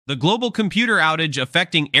The global computer outage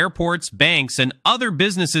affecting airports, banks, and other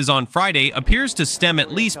businesses on Friday appears to stem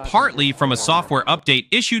at least partly from a software update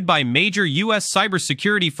issued by major U.S.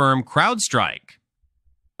 cybersecurity firm CrowdStrike.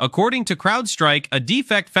 According to CrowdStrike, a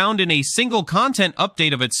defect found in a single content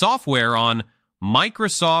update of its software on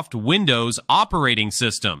Microsoft Windows operating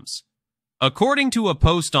systems. According to a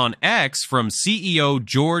post on X from CEO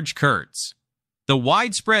George Kurtz, the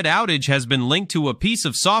widespread outage has been linked to a piece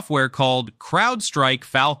of software called CrowdStrike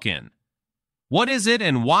Falcon. What is it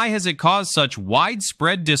and why has it caused such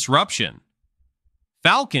widespread disruption?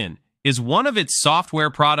 Falcon is one of its software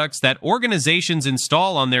products that organizations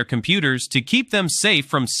install on their computers to keep them safe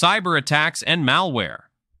from cyber attacks and malware.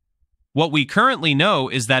 What we currently know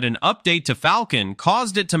is that an update to Falcon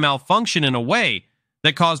caused it to malfunction in a way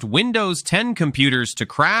that caused Windows 10 computers to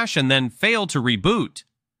crash and then fail to reboot,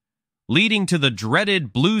 leading to the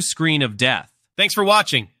dreaded blue screen of death. Thanks for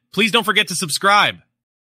watching. Please don't forget to subscribe.